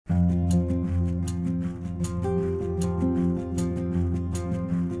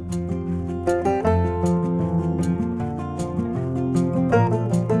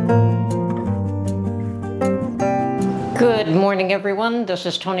Good morning, everyone. This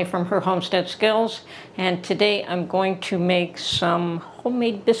is Tony from Her Homestead Skills, and today I'm going to make some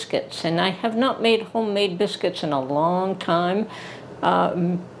homemade biscuits. And I have not made homemade biscuits in a long time,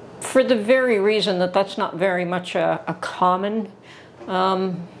 for the very reason that that's not very much a common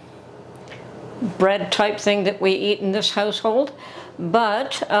bread type thing that we eat in this household.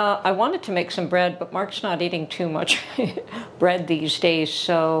 But I wanted to make some bread, but Mark's not eating too much bread these days,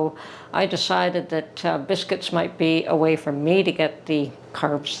 so I decided that biscuits might be a way for me to get the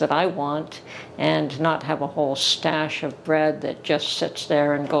carbs that I want and not have a whole stash of bread that just sits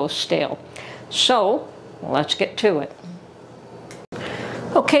there and goes stale. So let's get to it.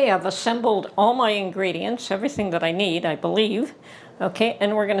 Okay, I've assembled all my ingredients, everything that I need, I believe. Okay,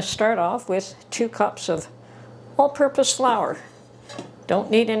 and we're going to start off with 2 cups of all-purpose flour. Don't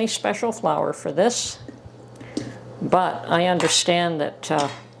need any special flour for this, but I understand that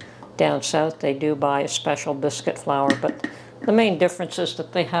down south they do buy a special biscuit flour, but the main difference is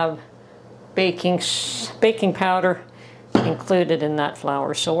that they have baking powder included in that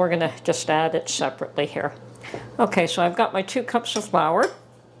flour, so we're going to just add it separately here. Okay, so I've got my 2 cups of flour,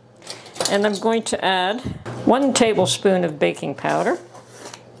 and I'm going to add 1 tablespoon of baking powder.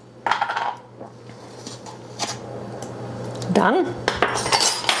 Done.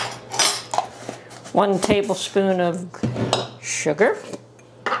 1 tablespoon of sugar.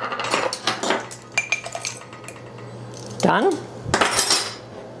 Done.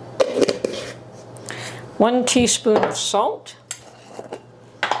 1 teaspoon of salt.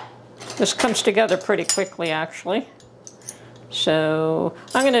 This comes together pretty quickly, actually. So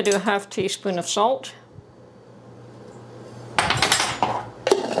I'm going to do a ½ teaspoon of salt,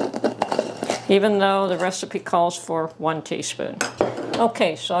 even though the recipe calls for 1 teaspoon.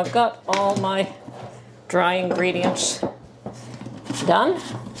 Okay, so I've got all my dry ingredients done,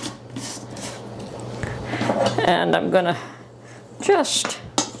 and I'm going to just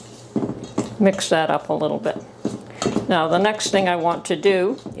mix that up a little bit. Now the next thing I want to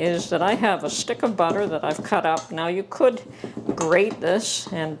do is that I have a stick of butter that I've cut up. Now you could grate this,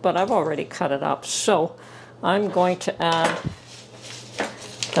 but I've already cut it up, so I'm going to add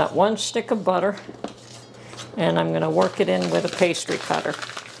that 1 stick of butter, and I'm going to work it in with a pastry cutter.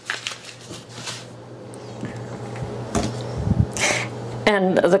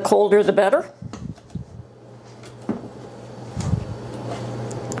 And the colder the better.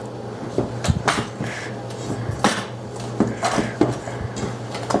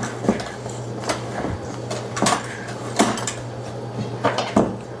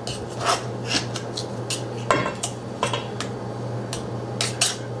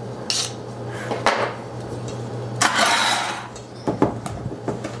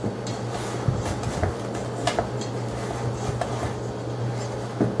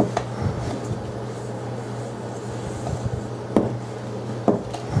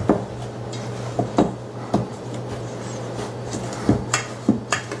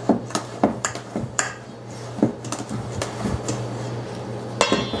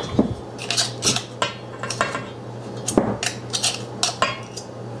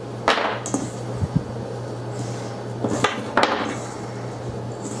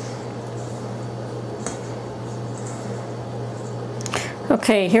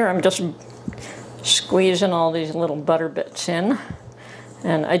 Okay, here I'm just squeezing all these little butter bits in,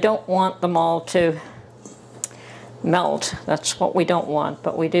 and I don't want them all to melt. That's what we don't want,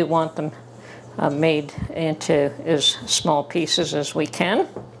 but we do want them made into as small pieces as we can.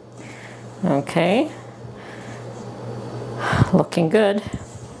 Okay, looking good.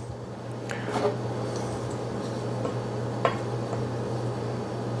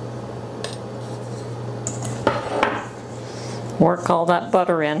 Work all that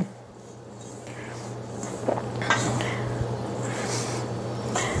butter in.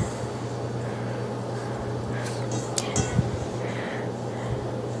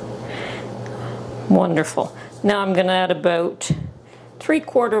 Wonderful. Now I'm going to add about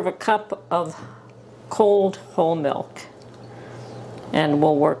 3/4 cup of cold whole milk, and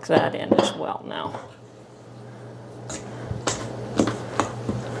we'll work that in as well now.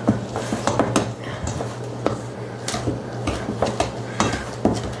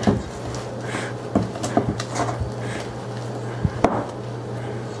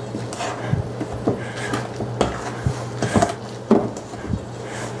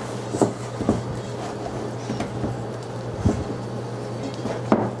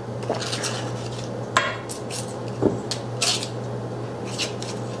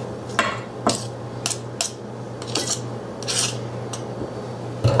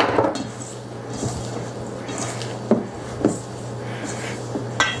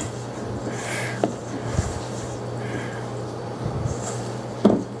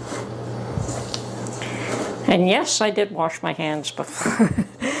 And yes, I did wash my hands before,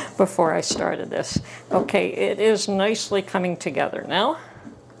 before I started this. Okay, it is nicely coming together now.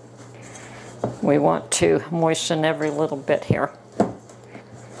 We want to moisten every little bit here.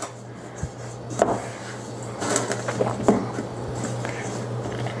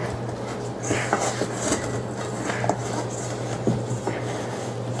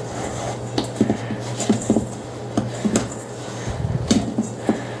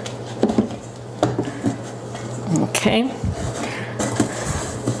 Okay.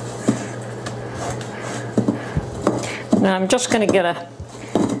 Now I'm just going to get a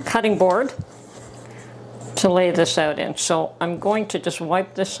cutting board to lay this out in. So I'm going to just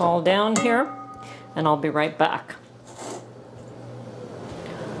wipe this all down here, and I'll be right back.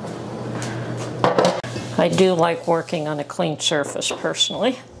 I do like working on a clean surface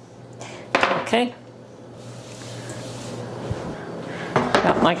personally. Okay.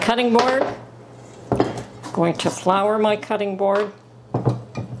 Got my cutting board. Going to flour my cutting board.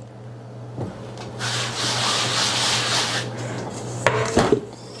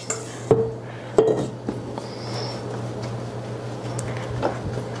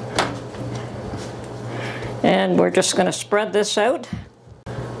 And we're just going to spread this out.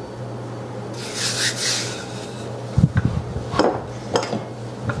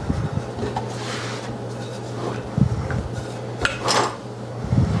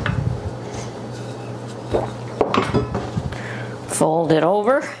 Fold it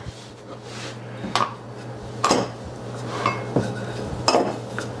over.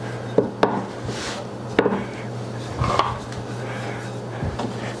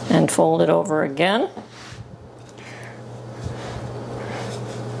 And fold it over again.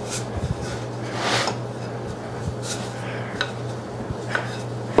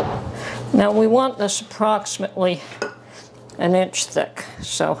 Now we want this approximately an inch thick,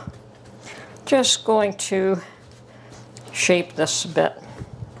 so just going to shape this a bit.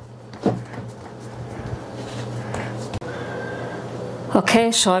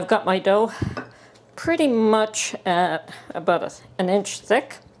 Okay, so I've got my dough pretty much at about an inch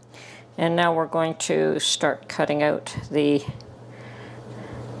thick, and now we're going to start cutting out the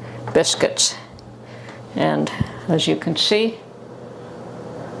biscuits. And as you can see,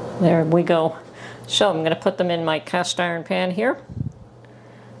 there we go. So I'm going to put them in my cast iron pan here.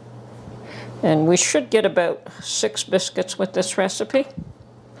 And we should get about 6 biscuits with this recipe.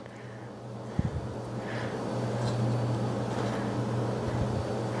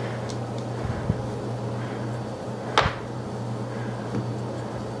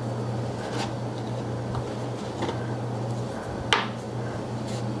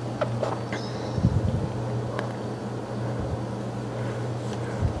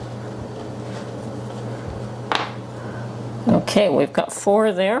 Okay, we've got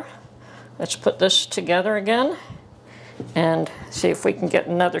 4 there. Let's put this together again and see if we can get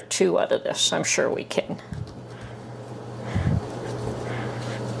another 2 out of this. I'm sure we can.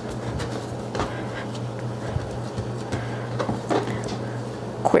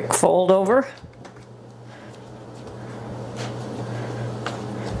 Quick fold over.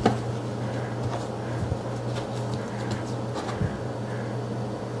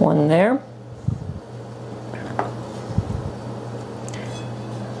 One there.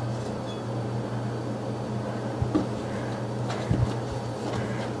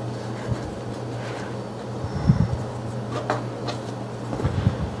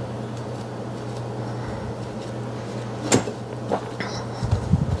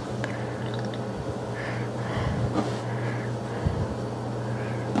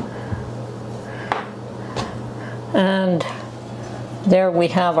 And there we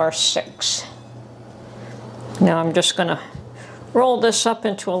have our 6. Now I'm just going to roll this up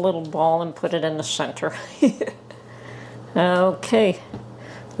into a little ball and put it in the center. Okay,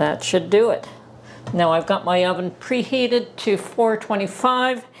 that should do it. Now I've got my oven preheated to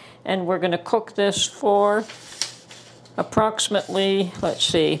 425, and we're going to cook this for approximately, let's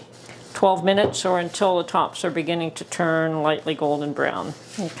see, 12 minutes or until the tops are beginning to turn lightly golden brown.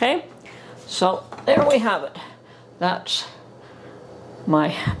 Okay, so there we have it. That's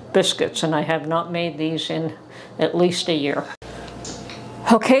my biscuits, and I have not made these in at least a year.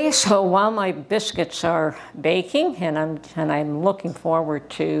 Okay, so while my biscuits are baking, and I'm looking forward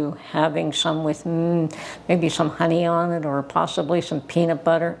to having some with maybe some honey on it or possibly some peanut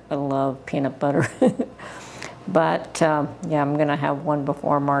butter. I love peanut butter. But yeah, I'm gonna have one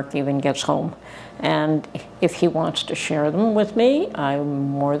before Mark even gets home. And if he wants to share them with me, I'm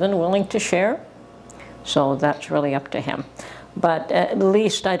more than willing to share. So that's really up to him. But at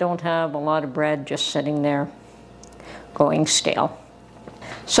least I don't have a lot of bread just sitting there going stale.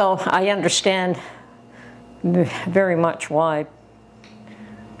 So I understand very much why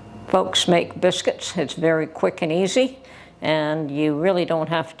folks make biscuits. It's very quick and easy, and you really don't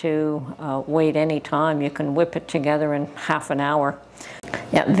have to wait any time. You can whip it together in half an hour.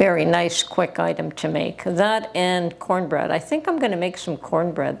 Yeah, very nice, quick item to make. That and cornbread. I think I'm going to make some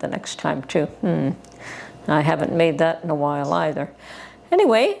cornbread the next time too. I haven't made that in a while either.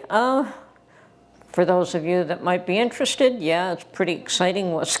 Anyway, for those of you that might be interested, yeah, it's pretty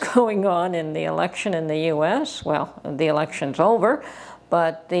exciting what's going on in the election in the U.S. Well, the election's over,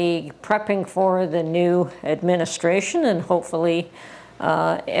 but the prepping for the new administration, and hopefully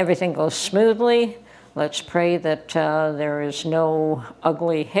everything goes smoothly. Let's pray that there is no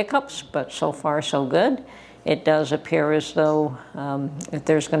ugly hiccups, but so far so good. It does appear as though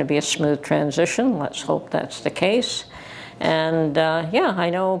there's going to be a smooth transition. Let's hope that's the case. And yeah, I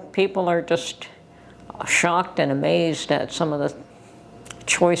know people are just shocked and amazed at some of the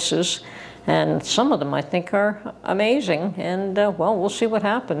choices, and some of them I think are amazing, and well, we'll see what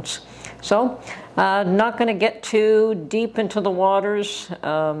happens. So not going to get too deep into the waters.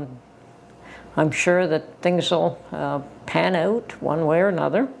 I'm sure that things will pan out one way or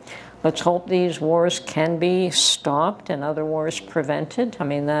another. Let's hope these wars can be stopped and other wars prevented. I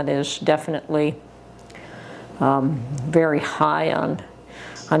mean, that is definitely very high on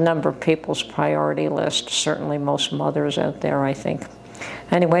a number of people's priority list, certainly most mothers out there, I think.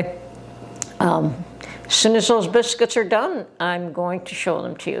 Anyway, as soon as those biscuits are done, I'm going to show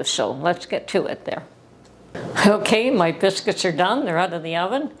them to you, so let's get to it there. Okay, my biscuits are done. They're out of the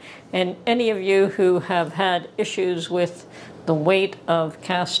oven. And any of you who have had issues with the weight of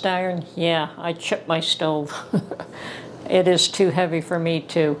cast iron, yeah, I chipped my stove. It is too heavy for me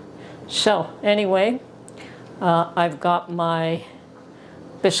too. So anyway, I've got my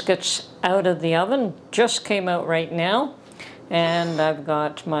biscuits out of the oven, just came out right now, and I've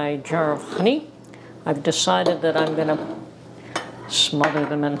got my jar of honey. I've decided that I'm going to smother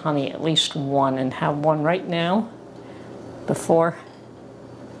them in honey, at least one, and have one right now before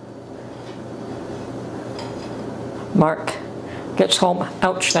Mark gets home.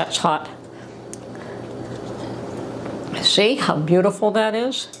 Ouch, that's hot. See how beautiful that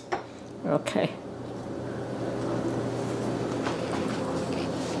is? Okay.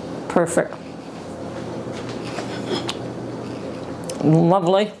 Perfect.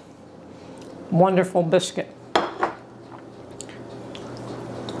 Lovely, wonderful biscuit.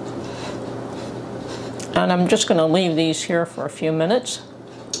 And I'm just going to leave these here for a few minutes.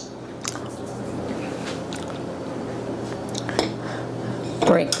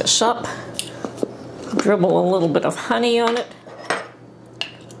 Break this up, dribble a little bit of honey on it.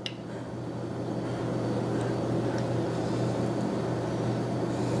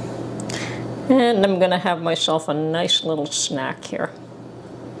 And I'm going to have myself a nice little snack here.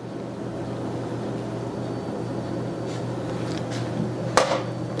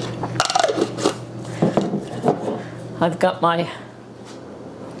 I've got my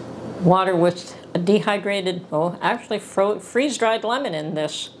water with a dehydrated, oh, actually freeze-dried lemon in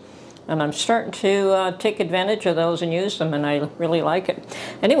this. And I'm starting to take advantage of those and use them, and I really like it.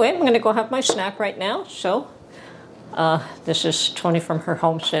 Anyway, I'm going to go have my snack right now. So this is Tony from her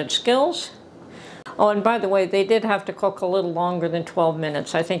Homestead Skills. Oh, and by the way, they did have to cook a little longer than 12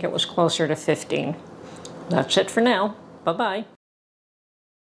 minutes. I think it was closer to 15. That's it for now. Bye-bye.